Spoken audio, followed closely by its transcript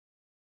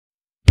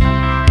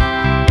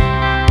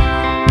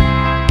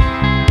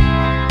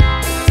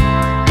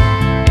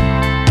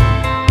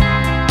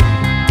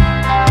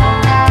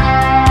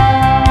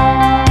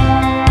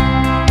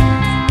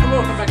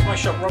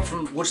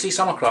Woodsy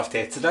Summercraft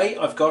here. Today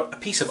I've got a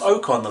piece of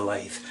oak on the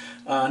lathe.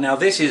 Now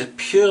this is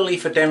purely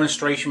for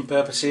demonstration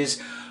purposes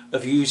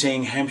of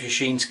using Hampshire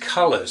Sheen's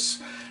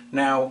colours.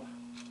 Now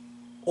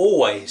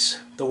always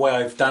the way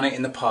I've done it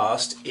in the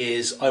past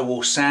is I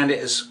will sand it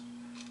as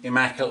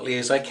immaculately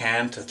as I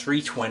can to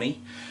 320,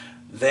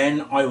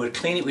 then I would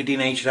clean it with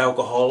denatured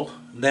alcohol,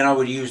 then I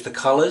would use the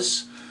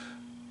colours,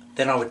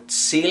 then I would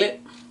seal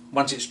it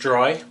once it's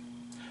dry,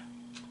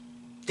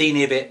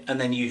 denib it, and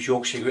then use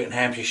Yorkshire grit and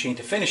Hampshire Sheen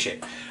to finish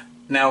it.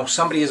 Now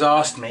somebody has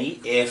asked me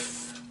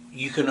if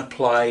you can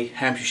apply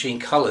Hampshire Sheen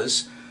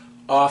colours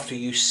after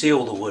you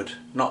seal the wood,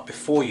 not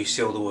before you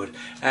seal the wood,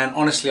 and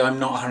honestly I'm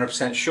not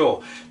 100%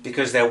 sure,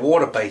 because they're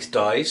water-based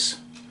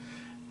dyes,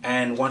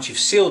 and once you've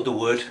sealed the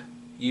wood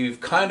you've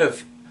kind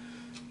of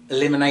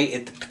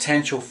eliminated the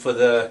potential for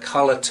the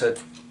colour to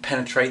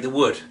penetrate the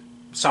wood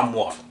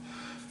somewhat.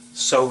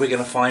 So we're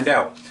going to find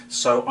out.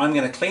 So I'm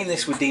going to clean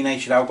this with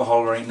denatured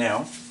alcohol right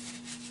now.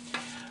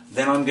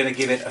 Then I'm going to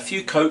give it a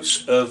few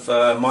coats of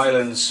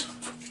Mylan's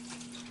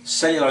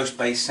cellulose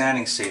based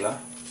sanding sealer.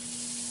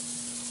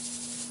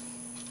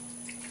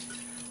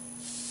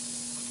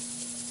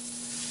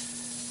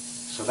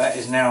 So that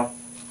is now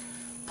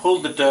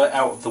pulled the dirt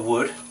out of the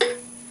wood,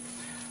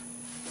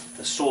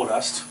 the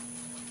sawdust.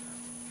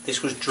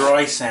 This was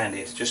dry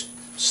sanded, just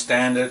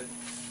standard,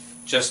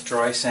 just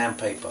dry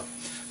sandpaper.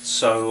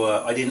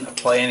 So I didn't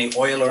apply any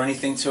oil or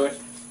anything to it.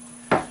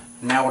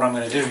 Now what I'm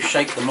going to do is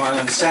shake the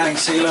Mylan sanding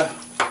sealer,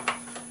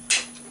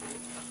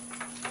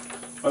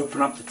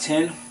 open up the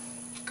tin,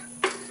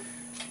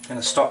 going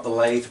to stop the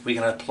lathe. We're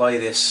going to apply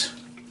this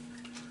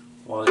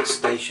while it's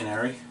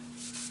stationary.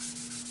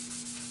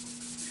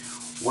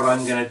 What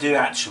I'm going to do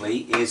actually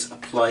is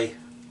apply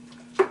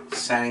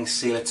sanding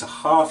sealer to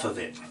half of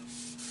it,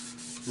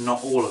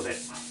 not all of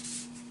it.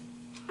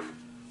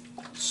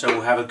 So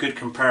we'll have a good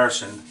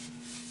comparison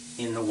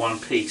in the one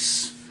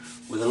piece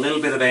with a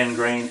little bit of end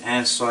grain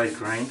and side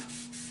grain.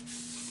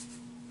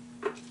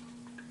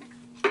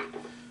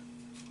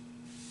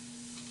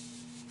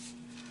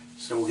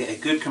 So we'll get a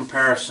good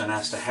comparison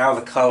as to how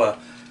the colour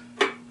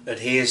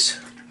adheres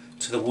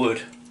to the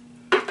wood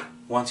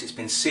once it's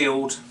been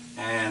sealed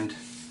and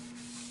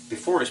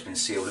before it's been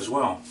sealed as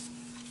well.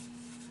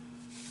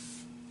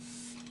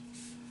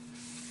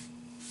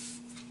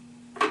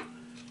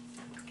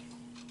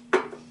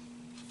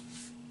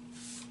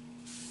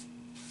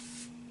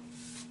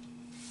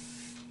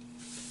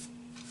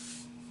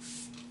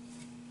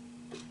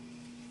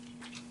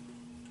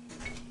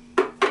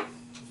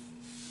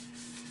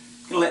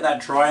 Let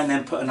that dry and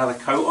then put another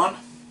coat on.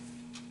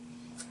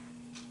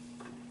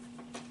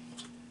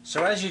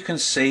 So as you can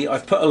see,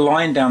 I've put a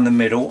line down the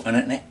middle and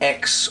an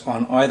X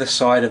on either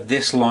side of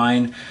this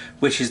line,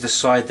 which is the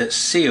side that's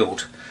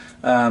sealed.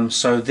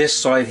 So this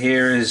side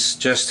here is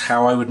just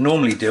how I would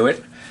normally do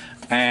it,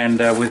 and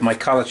with my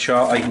colour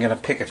chart I'm going to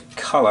pick a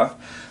colour.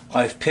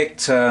 I've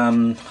picked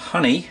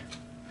honey,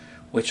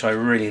 which I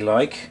really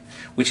like,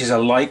 which is a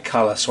light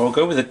colour, so I'll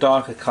go with a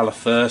darker colour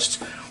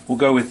first. We'll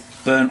go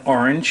with burnt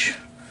orange.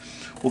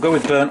 We'll go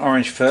with burnt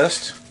orange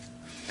first,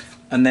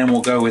 and then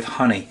we'll go with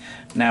honey.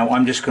 Now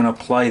I'm just going to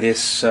apply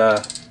this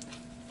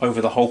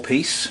over the whole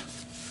piece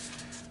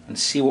and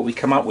see what we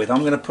come up with.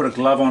 I'm going to put a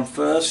glove on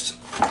first.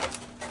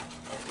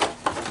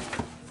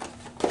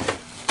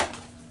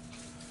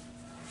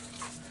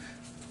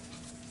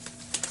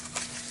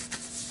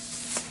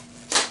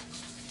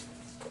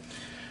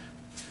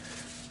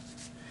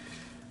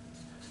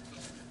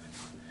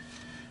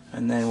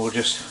 And then we'll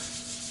just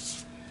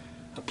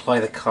apply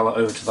the colour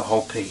over to the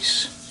whole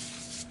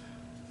piece.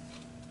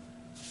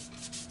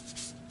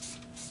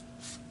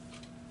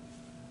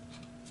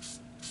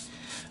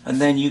 And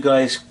then you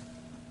guys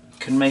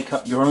can make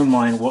up your own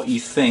mind what you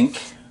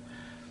think.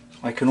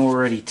 I can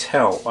already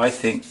tell, I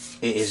think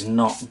it is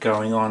not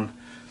going on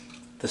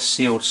the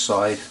sealed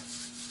side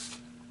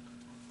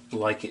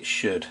like it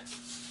should,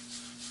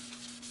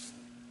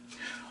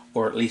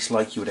 or at least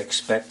like you would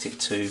expect it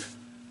to,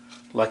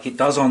 like it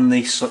does on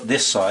this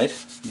side,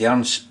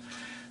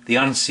 the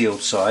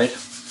unsealed side.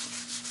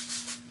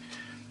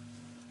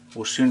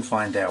 We'll soon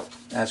find out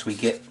as we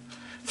get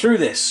through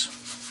this.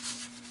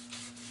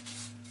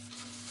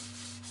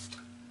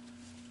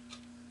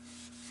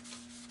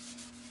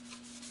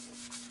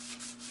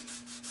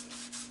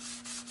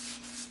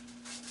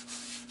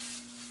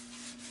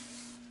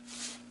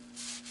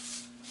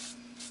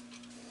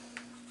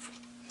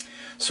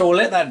 So we'll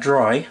let that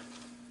dry.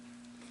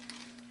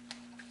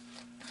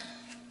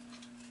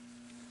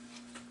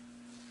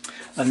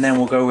 And then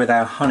we'll go with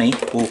our honey.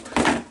 We'll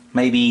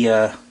maybe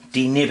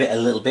denib it a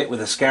little bit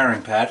with a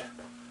scouring pad.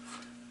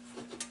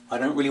 I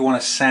don't really want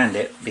to sand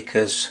it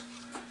because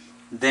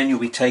then you'll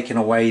be taking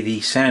away the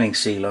sanding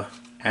sealer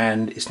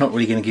and it's not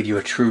really going to give you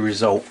a true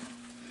result.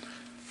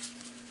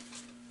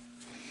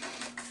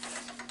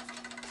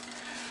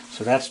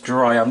 So that's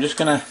dry. I'm just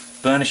going to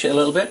burnish it a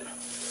little bit.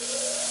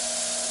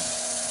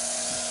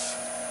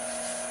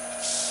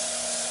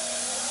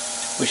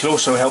 Which will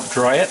also help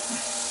dry it.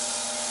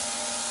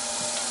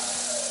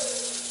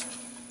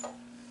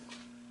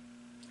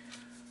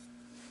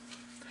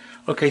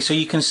 Okay, so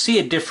you can see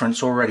a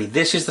difference already.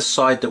 This is the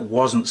side that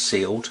wasn't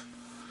sealed.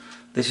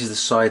 This is the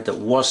side that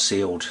was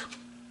sealed.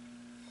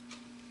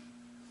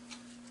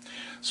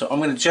 So I'm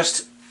going to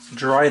just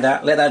dry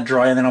that, let that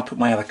dry, and then I'll put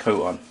my other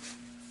coat on.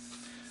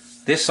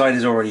 This side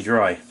is already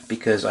dry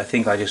because I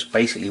think I just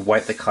basically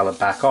wiped the colour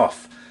back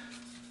off.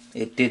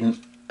 It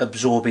didn't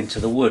absorb into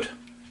the wood.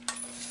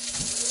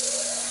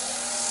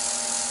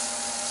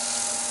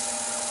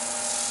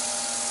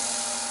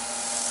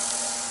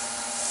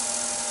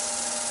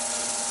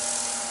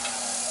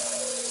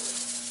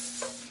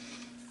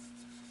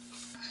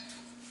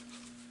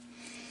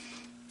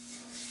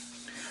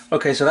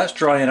 Okay, so that's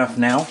dry enough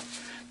now.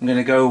 I'm going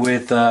to go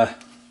with a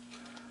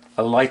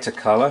lighter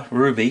colour,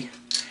 ruby,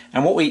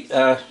 and what we,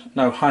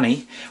 no,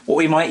 honey. What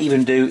we might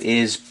even do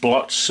is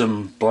blotch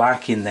some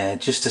black in there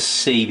just to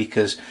see,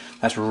 because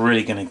that's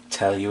really going to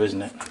tell you,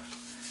 isn't it?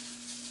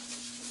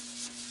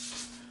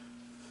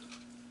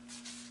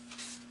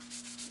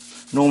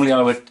 Normally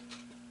I would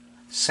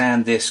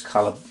sand this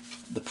colour,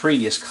 the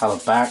previous colour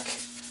back.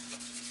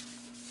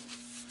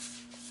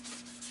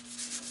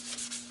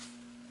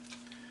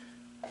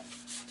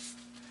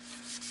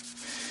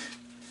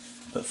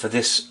 But for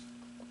this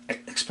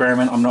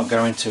experiment I'm not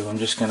going to. I'm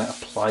just going to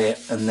apply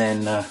it and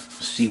then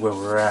see where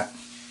we're at.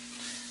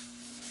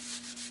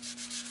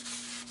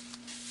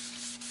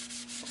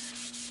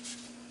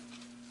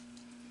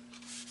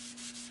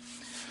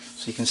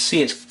 So you can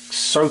see it's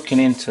soaking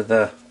into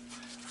the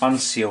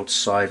unsealed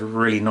side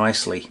really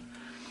nicely.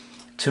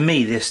 To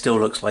me this still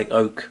looks like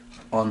oak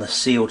on the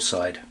sealed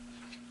side.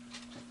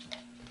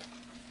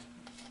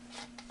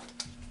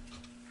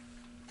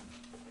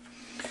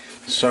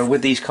 So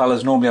with these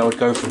colours normally I would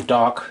go from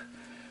dark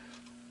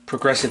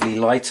progressively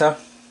lighter.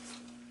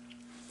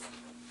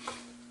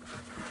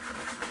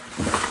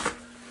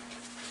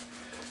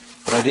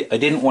 But I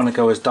didn't want to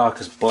go as dark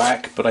as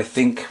black, but I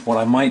think what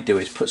I might do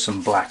is put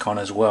some black on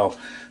as well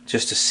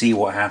just to see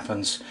what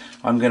happens.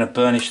 I'm going to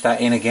burnish that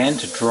in again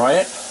to dry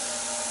it.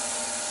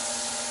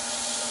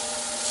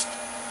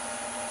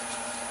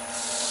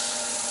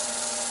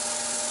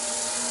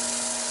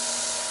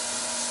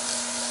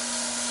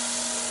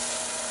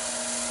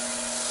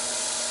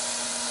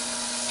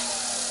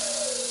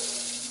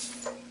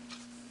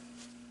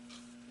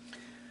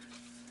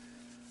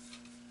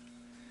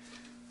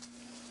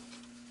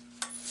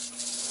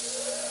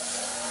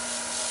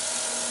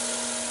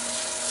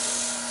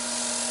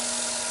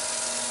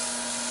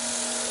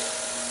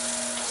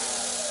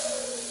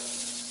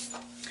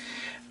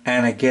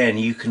 And again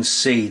you can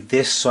see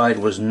this side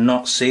was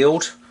not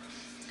sealed,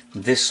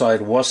 this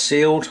side was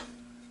sealed.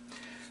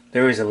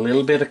 There is a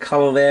little bit of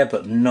colour there,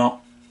 but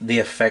not the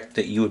effect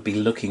that you would be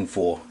looking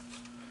for.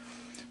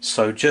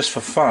 So just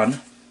for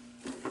fun,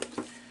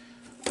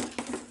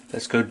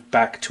 let's go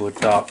back to a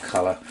dark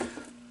colour.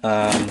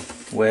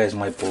 Where's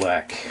my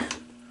black?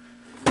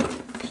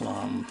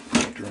 Plum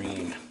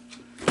green.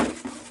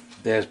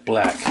 There's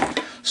black.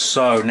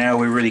 So now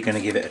we're really going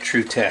to give it a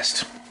true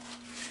test.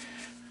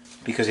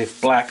 Because if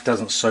black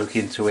doesn't soak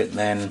into it,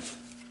 then,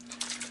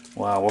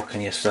 well, what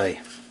can you say?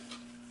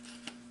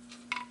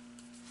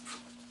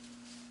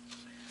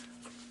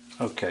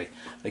 Okay,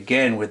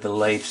 again with the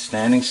lathe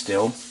standing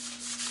still,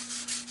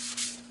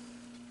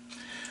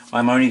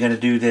 I'm only going to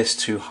do this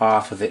to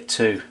half of it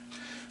too,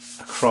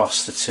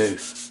 across the two.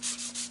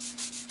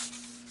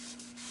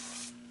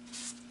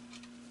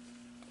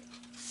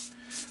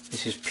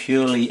 This is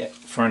purely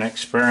for an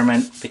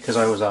experiment because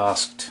I was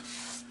asked.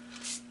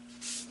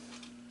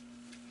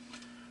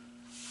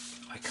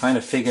 Kind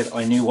of figured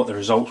I knew what the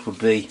results would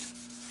be,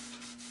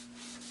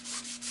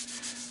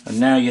 and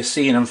now you're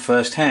seeing them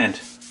firsthand.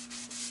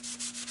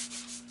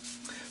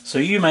 So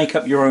you make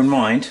up your own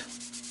mind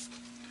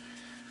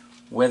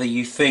whether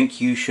you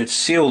think you should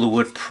seal the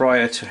wood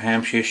prior to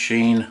Hampshire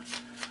sheen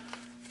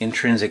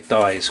intrinsic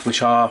dyes,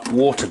 which are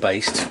water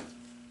based.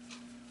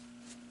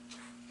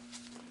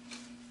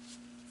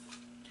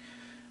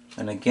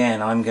 And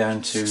again I'm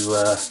going to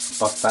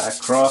buff that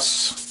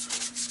across.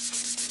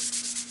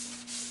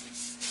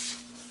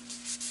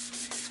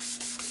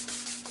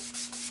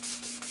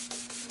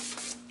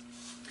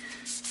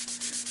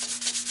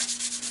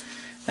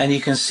 And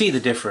you can see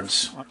the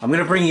difference. I'm going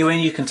to bring you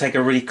in, you can take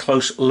a really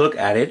close look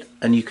at it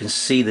and you can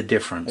see the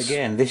difference.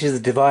 Again, this is the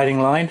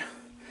dividing line.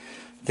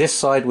 This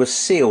side was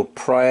sealed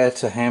prior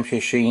to Hampshire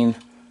sheen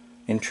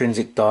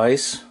intrinsic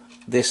dyes.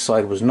 This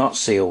side was not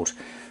sealed.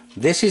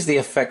 This is the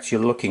effect you're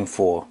looking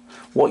for.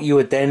 What you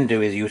would then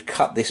do is you would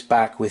cut this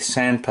back with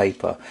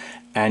sandpaper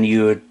and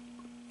you would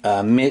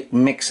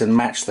mix and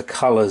match the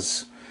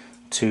colours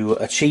to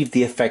achieve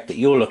the effect that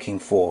you're looking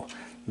for.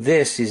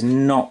 This is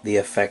not the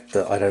effect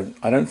that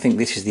I don't think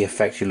this is the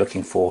effect you're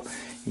looking for.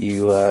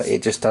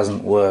 It just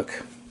doesn't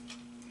work.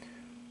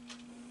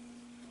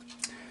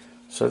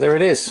 So there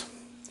it is.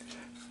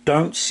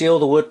 Don't seal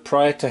the wood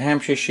prior to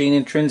Hampshire sheen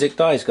intrinsic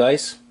dyes,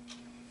 guys.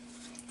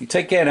 You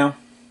take care now.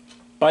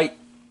 Bye.